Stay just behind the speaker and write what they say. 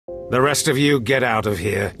The rest of you get out of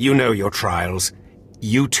here. You know your trials.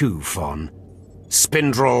 You too, Fawn.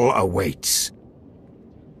 Spindrel awaits.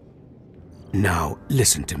 Now,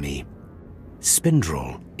 listen to me.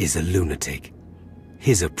 Spindrel is a lunatic.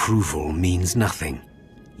 His approval means nothing.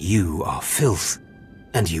 You are filth,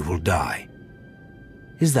 and you will die.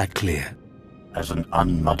 Is that clear? As an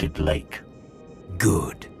unmuddied lake.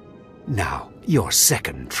 Good. Now, your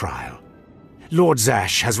second trial. Lord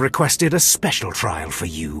Zash has requested a special trial for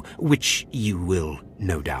you, which you will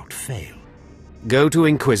no doubt fail. Go to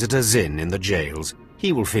Inquisitor Zinn in the jails.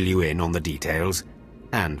 He will fill you in on the details,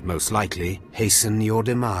 and most likely hasten your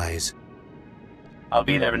demise. I'll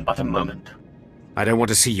be there in but a moment. I don't want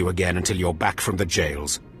to see you again until you're back from the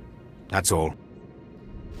jails. That's all.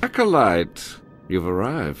 Acolyte, you've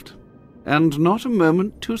arrived. And not a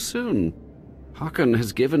moment too soon. Hakan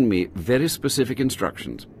has given me very specific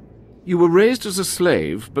instructions. You were raised as a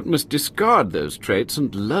slave, but must discard those traits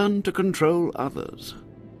and learn to control others.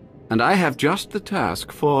 And I have just the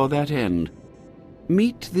task for that end.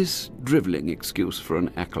 Meet this drivelling excuse for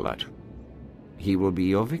an acolyte. He will be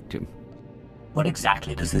your victim. What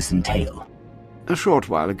exactly does this entail? A short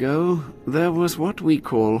while ago, there was what we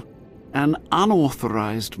call an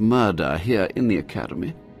unauthorized murder here in the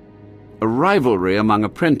Academy. A rivalry among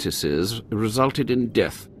apprentices resulted in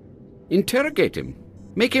death. Interrogate him.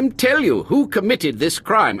 Make him tell you who committed this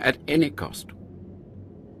crime at any cost.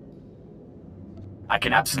 I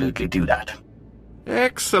can absolutely do that.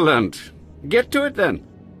 Excellent. Get to it then.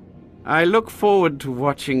 I look forward to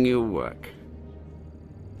watching you work.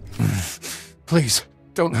 Please,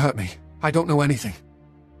 don't hurt me. I don't know anything.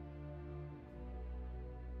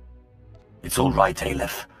 It's all right,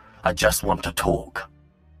 Aleph. I just want to talk.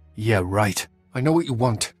 Yeah, right. I know what you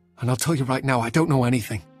want, and I'll tell you right now, I don't know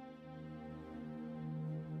anything.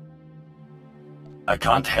 I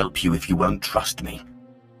can't help you if you won't trust me.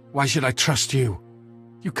 Why should I trust you?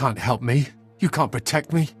 You can't help me. You can't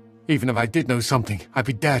protect me. Even if I did know something, I'd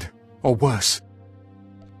be dead, or worse.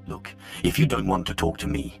 Look, if you don't want to talk to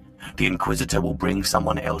me, the Inquisitor will bring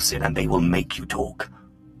someone else in and they will make you talk.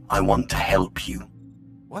 I want to help you.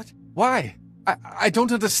 What? Why? I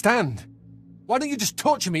don't understand. Why don't you just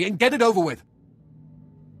torture me and get it over with?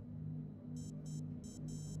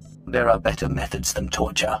 There are better methods than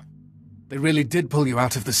torture. They really did pull you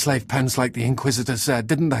out of the slave pens like the Inquisitor said,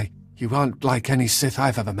 didn't they? You aren't like any Sith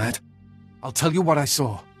I've ever met. I'll tell you what I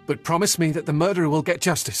saw, but promise me that the murderer will get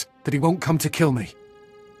justice, that he won't come to kill me.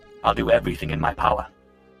 I'll do everything in my power.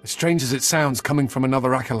 As strange as it sounds coming from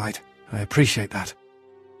another acolyte, I appreciate that.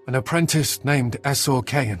 An apprentice named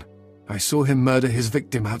SWTOR. I saw him murder his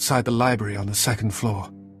victim outside the library on the second floor.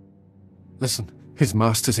 Listen, his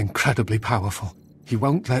master's incredibly powerful. He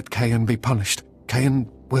won't let Kayan be punished. Kayan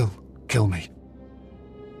will kill me.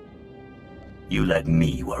 You let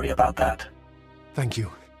me worry about that. Thank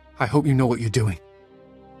you. I hope you know what you're doing.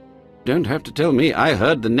 Don't have to tell me. I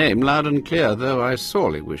heard the name loud and clear, though I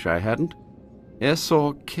sorely wish I hadn't.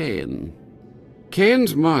 SWTOR.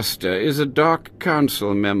 Kayan's master is a Dark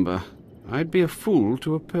Council member. I'd be a fool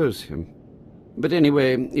to oppose him. But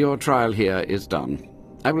anyway, your trial here is done.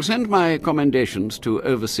 I will send my commendations to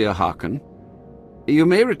Overseer Hakan. You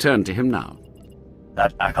may return to him now.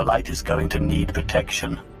 That acolyte is going to need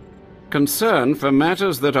protection. Concern for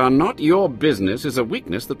matters that are not your business is a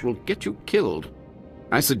weakness that will get you killed.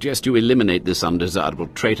 I suggest you eliminate this undesirable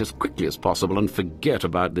trait as quickly as possible and forget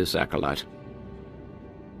about this acolyte.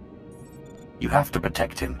 You have to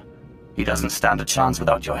protect him. He doesn't stand a chance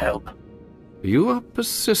without your help. You are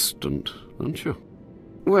persistent, aren't you?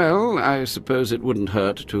 Well, I suppose it wouldn't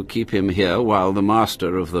hurt to keep him here while the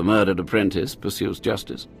master of the murdered apprentice pursues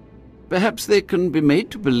justice. Perhaps they can be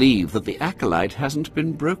made to believe that the acolyte hasn't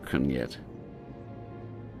been broken yet.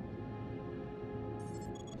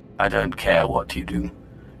 I don't care what you do.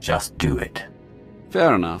 Just do it.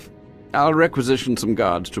 Fair enough. I'll requisition some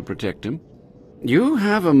guards to protect him. You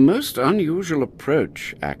have a most unusual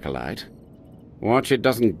approach, acolyte. Watch it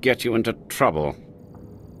doesn't get you into trouble.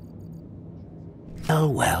 Oh,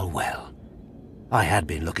 well, well. I had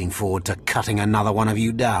been looking forward to cutting another one of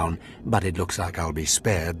you down, but it looks like I'll be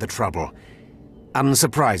spared the trouble.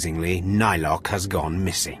 Unsurprisingly, Nylock has gone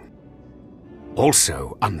missing.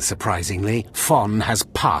 Also, unsurprisingly, Fawn has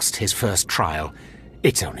passed his first trial.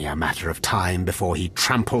 It's only a matter of time before he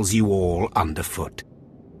tramples you all underfoot.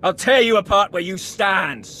 I'll tear you apart where you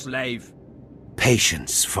stand, slave.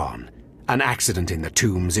 Patience, Fawn. An accident in the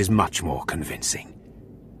tombs is much more convincing.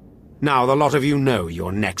 Now the lot of you know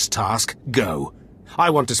your next task. Go. I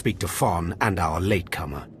want to speak to Fawn and our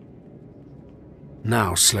latecomer.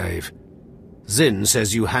 Now, slave, Zin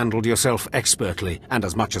says you handled yourself expertly, and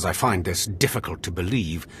as much as I find this difficult to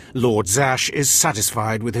believe, Lord Zash is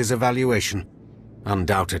satisfied with his evaluation.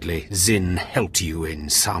 Undoubtedly, Zin helped you in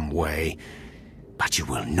some way, but you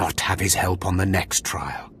will not have his help on the next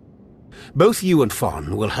trial. Both you and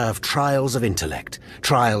Fon will have trials of intellect,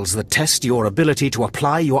 trials that test your ability to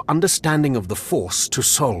apply your understanding of the Force to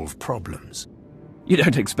solve problems. You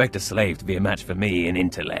don't expect a slave to be a match for me in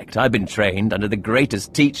intellect. I've been trained under the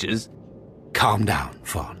greatest teachers. Calm down,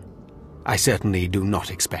 Fon. I certainly do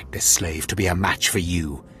not expect this slave to be a match for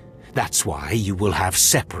you. That's why you will have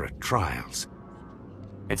separate trials.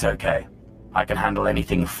 It's okay. I can handle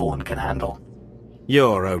anything Fawn can handle.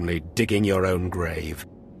 You're only digging your own grave.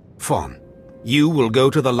 Fon, you will go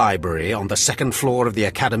to the library on the second floor of the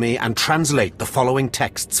Academy and translate the following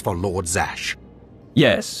texts for Lord Zash.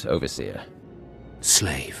 Yes, Overseer.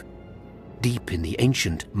 Slave. Deep in the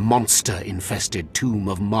ancient, monster-infested tomb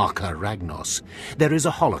of Marka Ragnos, there is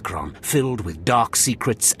a holocron filled with dark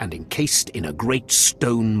secrets and encased in a great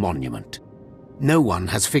stone monument. No one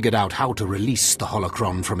has figured out how to release the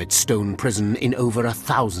holocron from its stone prison in over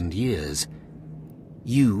 1,000 years.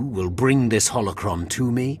 You will bring this holocron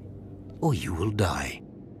to me, or you will die.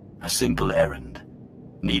 A simple errand.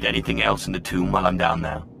 Need anything else in the tomb while I'm down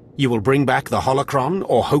there? You will bring back the holocron,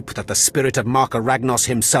 or hope that the spirit of Marka Ragnos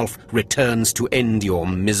himself returns to end your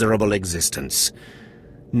miserable existence.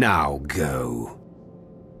 Now go.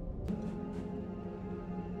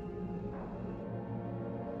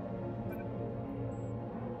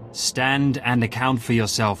 Stand and account for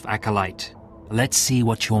yourself, Acolyte. Let's see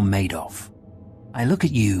what you're made of. I look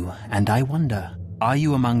at you, and I wonder, are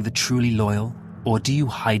you among the truly loyal, or do you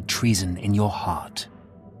hide treason in your heart?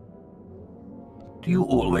 Do you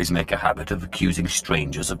always make a habit of accusing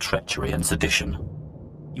strangers of treachery and sedition?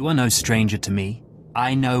 You are no stranger to me.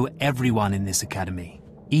 I know everyone in this academy,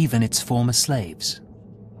 even its former slaves.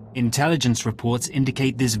 Intelligence reports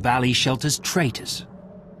indicate this valley shelters traitors.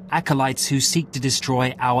 Acolytes who seek to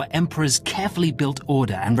destroy our Emperor's carefully built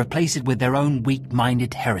order and replace it with their own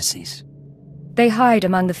weak-minded heresies. They hide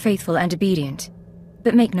among the faithful and obedient.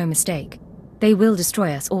 But make no mistake, they will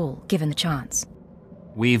destroy us all, given the chance.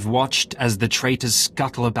 We've watched as the traitors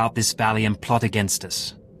scuttle about this valley and plot against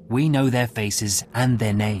us. We know their faces and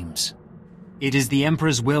their names. It is the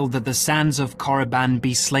Emperor's will that the sands of Korriban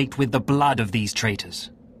be slaked with the blood of these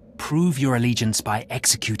traitors. Prove your allegiance by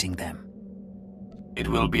executing them. It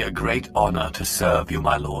will be a great honor to serve you,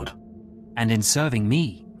 my lord. And in serving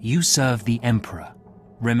me, you serve the Emperor.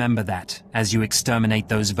 Remember that, as you exterminate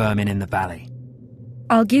those vermin in the valley.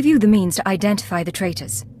 I'll give you the means to identify the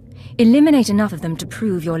traitors. Eliminate enough of them to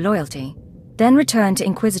prove your loyalty. Then return to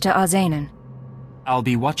Inquisitor Arzanan. I'll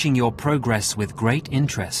be watching your progress with great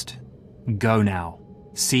interest. Go now.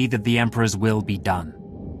 See that the Emperor's will be done.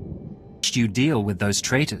 You deal with those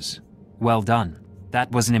traitors. Well done.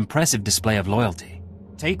 That was an impressive display of loyalty.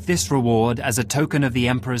 Take this reward as a token of the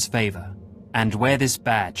Emperor's favor, and wear this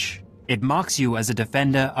badge. It marks you as a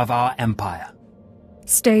defender of our empire.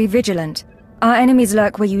 Stay vigilant. Our enemies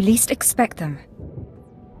lurk where you least expect them.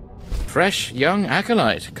 Fresh young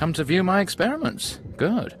acolyte, come to view my experiments.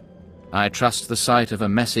 Good. I trust the sight of a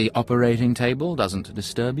messy operating table doesn't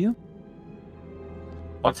disturb you?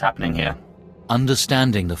 What's happening here?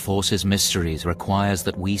 Understanding the Force's mysteries requires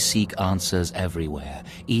that we seek answers everywhere,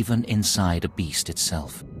 even inside a beast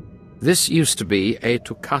itself. This used to be a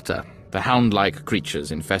Toccata, the hound-like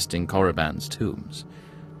creatures infesting Korriban's tombs.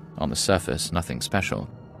 On the surface, nothing special.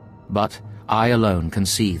 But I alone can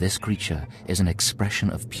see this creature is an expression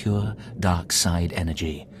of pure dark side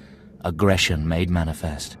energy. Aggression made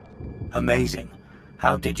manifest. Amazing.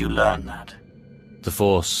 How did you learn that? The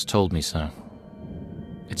Force told me so.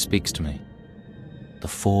 It speaks to me. The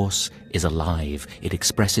Force is alive. It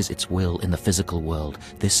expresses its will in the physical world.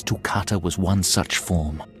 This Toccata was one such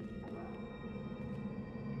form.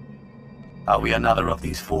 Are we another of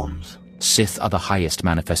these forms? Sith are the highest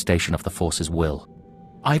manifestation of the Force's will.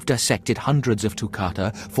 I've dissected hundreds of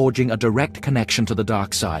Toccata, forging a direct connection to the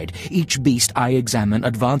dark side. Each beast I examine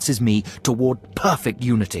advances me toward perfect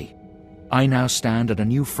unity. I now stand at a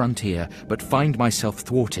new frontier, but find myself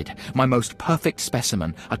thwarted. My most perfect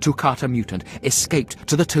specimen, a Toccata mutant, escaped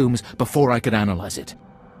to the tombs before I could analyze it.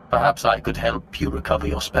 Perhaps I could help you recover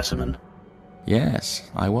your specimen. Yes,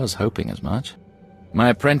 I was hoping as much. My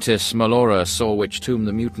apprentice, Melora, saw which tomb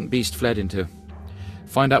the mutant beast fled into.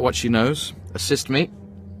 Find out what she knows, assist me,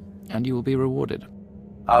 and you will be rewarded.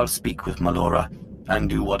 I'll speak with Melora, and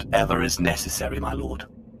do whatever is necessary, my lord.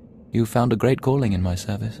 You found a great calling in my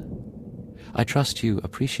service. I trust you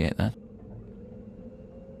appreciate that.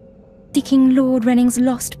 Seeking Lord Renning's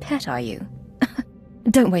lost pet, are you?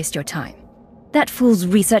 Don't waste your time. That fool's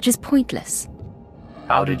research is pointless.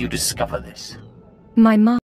 How did you discover this? My